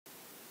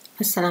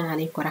السلام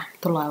عليكم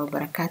ورحمة الله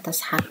وبركاته.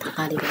 أصحابتي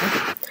قالبا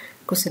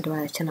كسر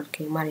هذا channel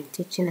كي مارين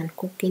teaching and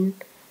cooking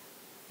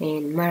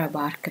إن مرة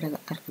أركض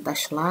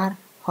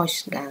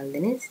هوش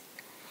قالدنس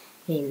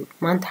إن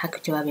ما أنت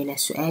حكي جوابنا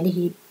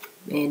سؤاله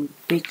إن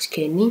بيج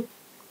كني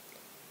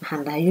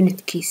محلها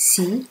يونت كي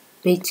سي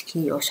بيج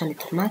كي أوشان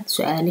تمات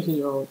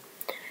سؤاله أو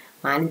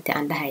معلمتي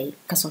عندها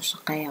كسر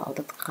شقية أو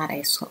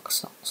تتقارئ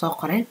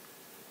صقرين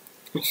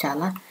إن شاء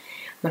الله.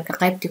 مركا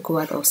قيبتي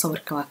كواد أو صور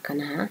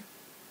كواكنها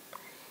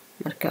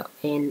marka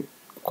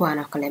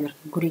kuwana kale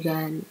marka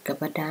gurigan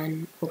gabadhan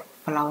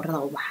flowerada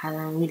u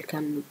baxadan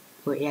wiilkan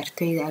oo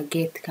ciyaartooyda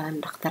geedkan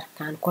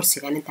dhakhtarkan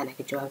kursigan intaan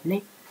ka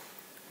jawaabnay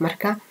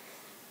marka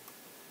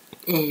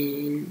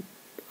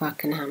waa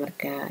kanaha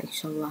marka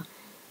insha Allah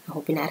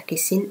waxu bina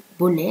arkaysin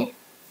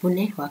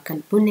bune waa kan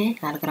bune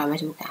la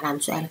garaamash marka calaam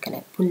su'aal kale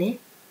bune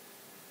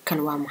kan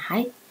waa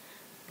maxay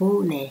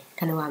bune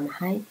kan waa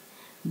maxay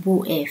bu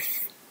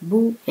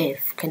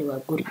f kan waa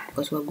guri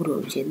waa guri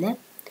oo jeedna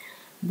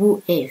bu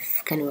f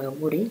kan waa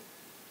guri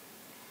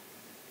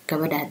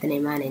gabadha hadana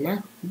imaanayna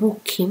bu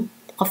kim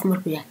qof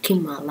markuu yahay kim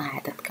ma laha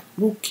dadka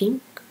bu kim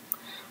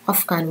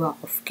qofkan waa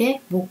qofke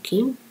bu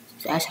kim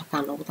su'aasha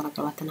kan loogu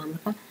talagalay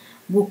marka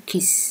bu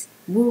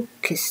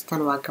kis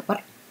tan waa gabar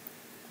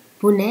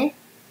bune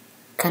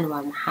kan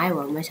waa maxay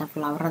waa meesha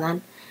floweradan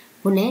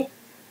bune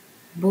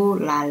bu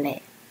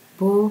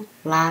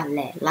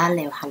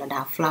lale waxa la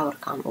dhahaa flower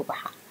kan u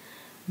baxa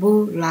bu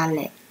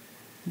lale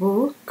bu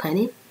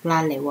kani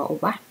lale waa u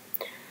bax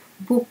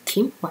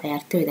bukim waa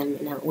ciyaartooyda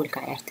macnaha wiilka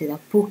ciyaartooyda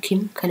bukim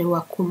kani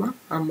waa kuma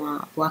ama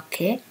waa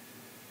kee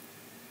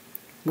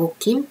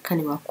bukim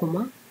kani waa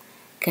kuma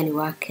kani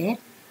waa kee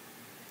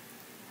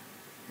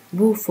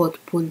bu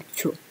football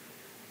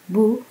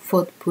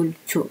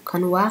chu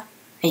kan waa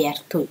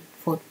ciyaartooy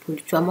football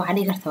chu ama waxaa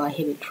dhihi karta waa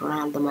hebel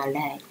Ronaldo ma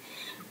lahay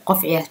qof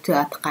ciyaartooy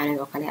aad taqaanid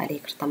oo kale aad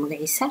dhihi karta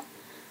magaciisa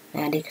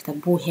aad dhihi karta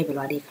bu hebel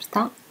aad dhihi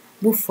karta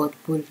bu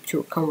football chu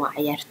kan waa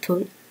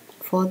ciyaartooy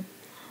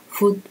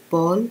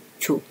football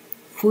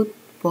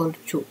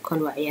chu kan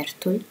waa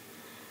ciyaartooy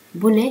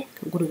bune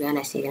guriga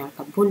ana sheegay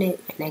halka bune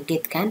ana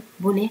geedkan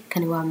bune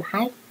kan waa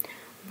maxay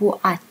bu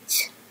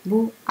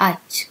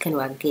ach kan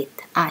waa geed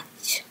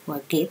ach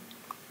waa geed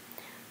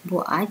bu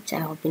ach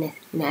aho bina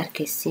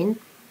arkaysin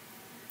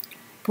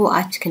bu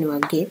ach kan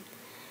waa geed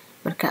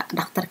marka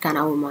dhakhtarkan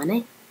aw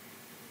maanay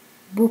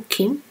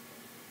bukim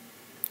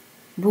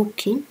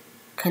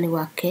kan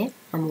waa kee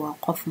ama waa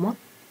qofma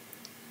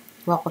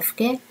waa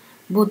qofkee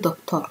bu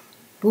doctor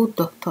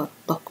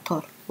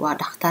waa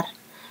dhakhtar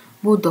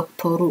bu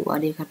doctoru waa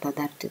dhihi kartaa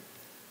darteed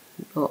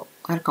oo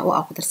halkan u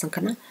ku darsan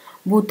karna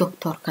bu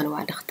doctor kan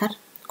waa dhakhtar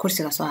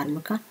kursiga soo har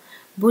marka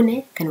bune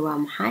kan waa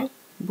maxay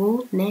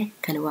bune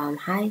kan waa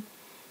maxay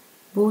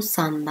bu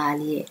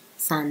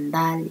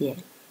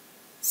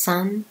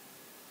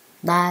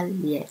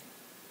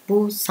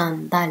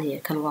sandalye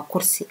kan waa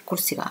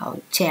kursiga oo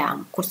chair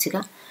ama kursiga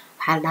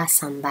waxaa la dhahaa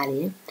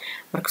sandalye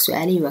marka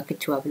su'aalihi waa ka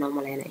jawaabnaa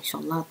malayna insha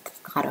Allah dadka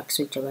qaar waa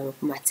kasoo jawaabay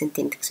ku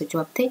mahadsantiin inta kasoo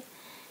jawaabtay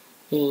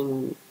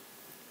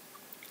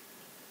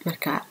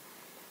marka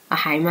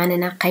waxaa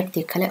imaanayna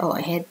qaybtii kale oo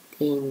ahayd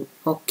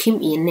oo kim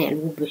iyo ne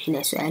lagu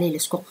buuxinayo su'aalihi la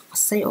isku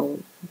qasay oo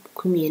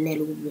kim iyo ne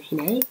lagu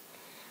buuxinayay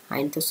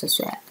inta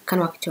kan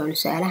waa ka jawaabno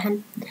su'aalahan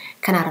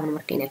kana rabno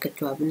marka inaan ka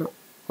jawaabno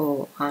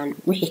oo aan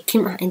wixii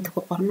kim ah inta ku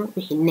qorno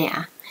wixii ne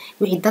ah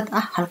wixii dad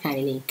ah halkaan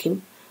leeyahay kim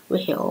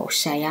wixii oo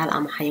shayaal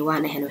ama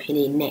xayawaan ah waxay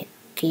leeyihiin ne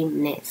kim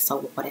ne soo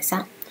qoraysa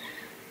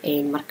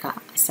marka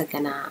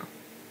isagana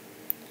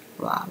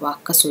waa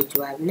ka soo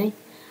jawaabnay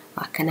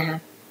waa kanaha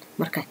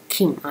marka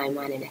kim ay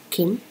maanayna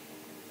kim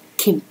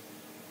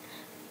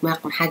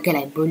maxaa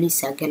galay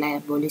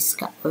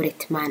booliska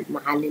oritman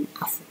macallin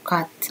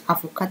afukat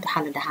waxa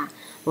la dhahaa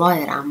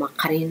lawyer ama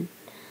qarin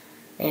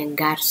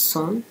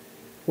garson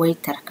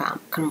waiterka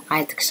kan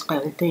maqaayadda ka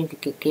shaqeeya cuntooyinka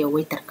geeya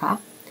waiterka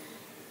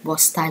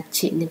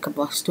boostaji ninka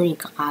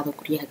boostooyinka qaado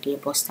guryaha geeya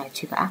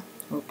boostajiga ah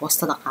oo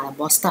boostada qaada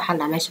boosta waxa la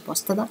dhahaa meesha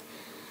boostada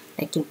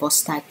laakiin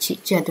boostaji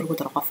jihada lagu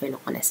daro qof ay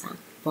noqonaysaa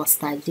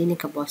boostaji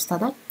ninka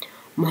boostada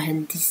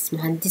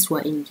muhandis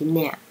waa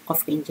engineer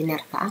qofka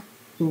engineerka ah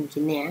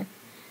engineer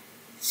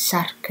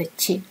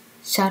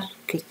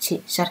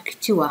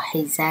sharkici waa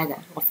heesaaga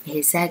qofka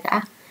heesaaga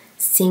ah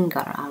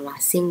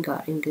singer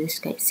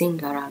Englishka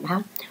singer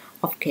ah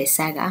qofka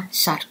heesaaga ah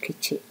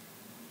sharkici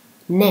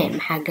ne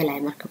maxaa galay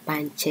marka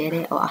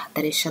banjere oo ah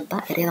dariishada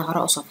ereyada hore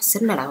oo soo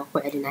fasirna laga ku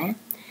celinaya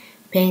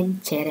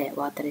banjere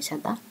waa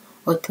dariishada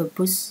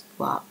autobus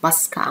waa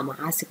baska ama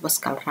caasig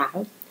baska la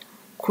raaco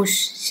kush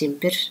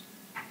shimbir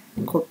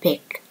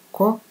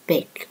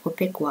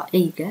kopek waa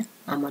eyga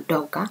ama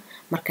dogga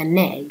marka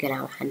ne ay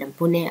galaan waxaana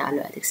bune aa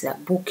loo adeegsadaa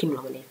bukim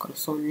lama dhihi karo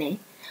soo ne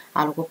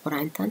aa lagu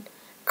qoraa intan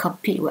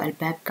kapi waa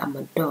albaabka ama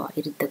door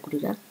irida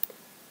guriga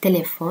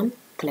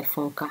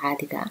telefoonka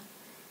caadiga ah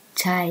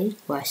chai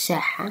waa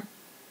shaaxa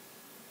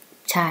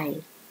chai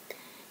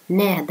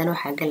ne haddana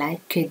waxaa galaya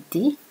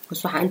kedi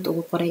waxaa inta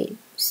ugu qoray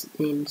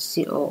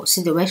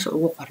sida meesha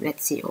ugu qorneed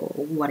si oo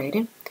ugu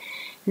wareerin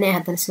ne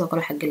haddana sidoo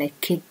kale waxaa galaya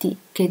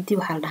kedi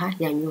waxaa la dhahaa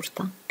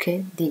yaanyuurta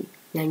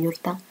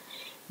yaanyuurta.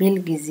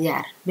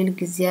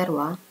 bilgisyaar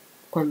waa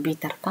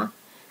computerka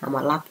ama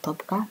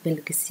laptopka,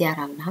 bilgisyaar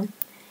aan dhahan.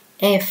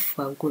 f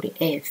waa guri,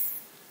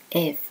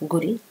 f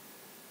guri.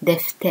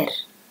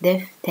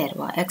 defter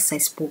waa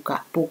exercise buuga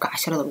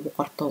casharada lagu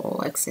qorto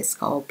oo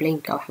exerciseka oo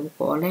blanka wax lagu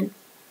ooleen.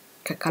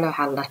 ka kale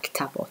waxaa la dhahaa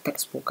kitaab oo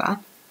textbook ah.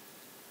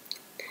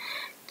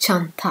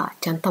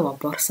 janta waa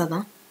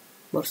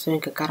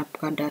boorsooyinka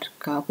garabka,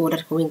 kuwa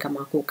dharka weynka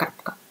ama kuwa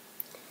garabka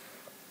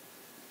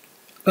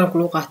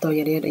lagu qaato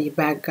yaryar, iyo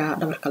baaga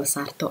dhabarka la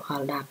saarto waxaa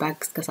la dhahaa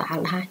baagskaas waxaa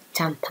la dhahaa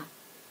janta.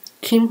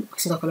 kim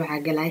sidoo kale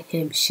waxaa galaya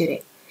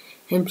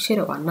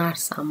hemshire waa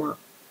nurse ama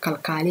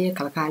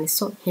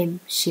kalkaaliso.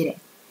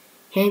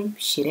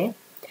 hemshire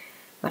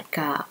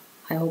marka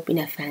I hope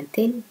inaad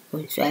fahanteen.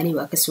 su-aalihii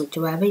waa kasoo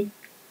jawaabay.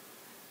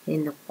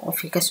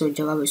 qofkii kasoo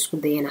jawaabay isku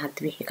dayana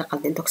hadda wixii ka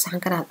qaldan intuu ka saxan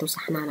karaa, hadduu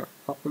saxnaana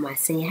waa ku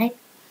mahadsan yahay.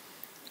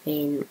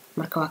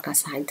 marka waa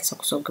kaas ahaa intaas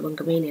kusoo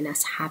gabagabaynaynaa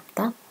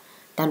asxaabta.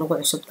 haddaa nagu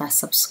cusubtaa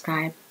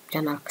subscribe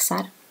channelka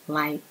saar,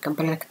 like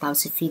gambalelka taabo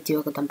si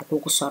videoga dambe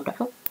kuugu soo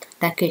dhaco.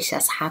 haddaa ka hesha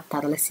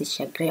asxaabtaada lasii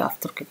sheegray oo af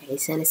turkiga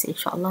xiisanaysa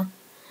insha allah.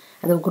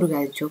 adoo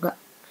gurigaada jooga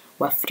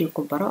waa free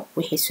Kubaro.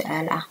 wixii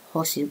su-aal ah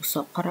hoos iigu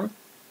soo qora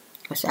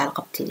oo su-aal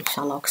qabtiin insha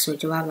allah waa kasoo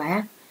jawaabaya.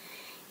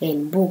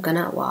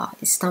 buugana waa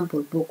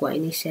Istanbul book waa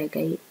inii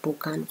sheegay.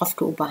 buuggan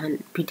qofkii u baahan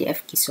PDF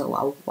kiisa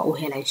waa u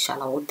helaa insha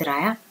allah, waa u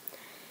diraya.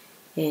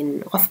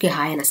 qofkii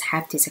haayana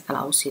asxaabtiisa kale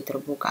u sii diro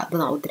buugga.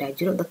 dadaan u diraa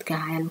jiro, dadka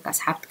haayaan marka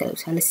asxaabta kale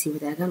usala sii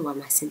wadaagaan. waa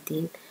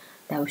mahadsantihiin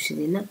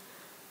daawashadiina.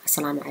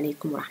 assalaamu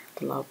calaykum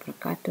waraxmatullahi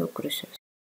wabarakaatu.